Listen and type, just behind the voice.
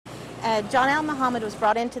John Al Muhammad was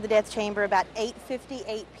brought into the death chamber about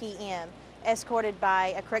 8:58 p.m., escorted by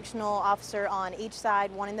a correctional officer on each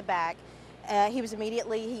side, one in the back. He was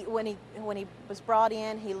immediately, when he was brought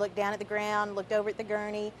in, he looked down at the ground, looked over at the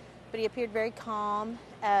gurney, but he appeared very calm.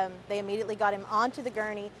 They immediately got him onto the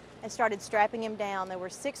gurney and started strapping him down. There were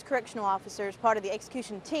 6 correctional officers, part of the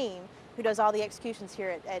execution team, who does all the executions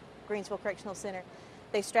here at Greensville Correctional Center.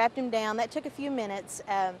 They strapped him down. That took a few minutes.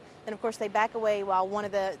 Then, of course, they back away while one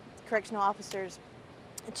of the correctional officers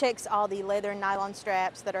checks all the leather and nylon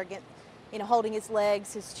straps that are holding his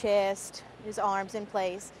legs, his chest, his arms in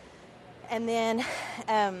place. And then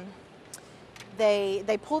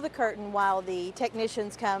they pull the curtain while the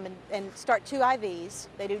technicians come and start 2 IVs.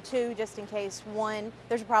 They do 2 just in case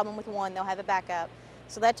there's a problem with one, they'll have a backup.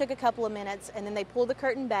 So that took a couple of minutes, and then they pulled the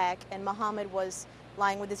curtain back, and Muhammad was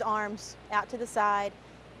lying with his arms out to the side.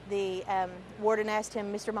 The warden asked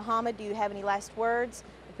him, "Mr. Muhammad, do you have any last words?"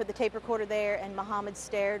 They put the tape recorder there, and Muhammad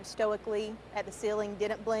stared stoically at the ceiling,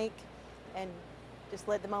 didn't blink, and just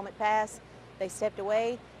let the moment pass. They stepped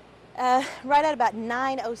away. Right at about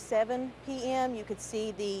 9:07 p.m., you could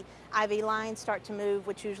see the IV lines start to move,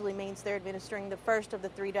 which usually means they're administering the first of the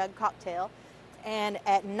 3-drug cocktail. And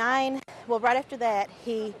at right after that,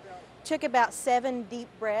 he took about 7 deep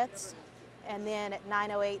breaths, and then at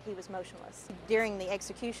 9:08, he was motionless. During the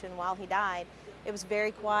execution, while he died, it was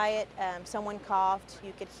very quiet. Someone coughed.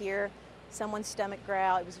 You could hear someone's stomach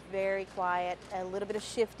growl. It was very quiet, a little bit of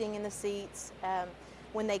shifting in the seats.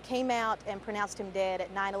 When they came out and pronounced him dead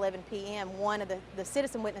at 9:11 p.m., one of the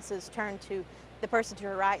citizen witnesses turned to the person to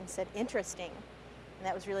her right and said, "Interesting." And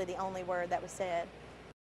that was really the only word that was said.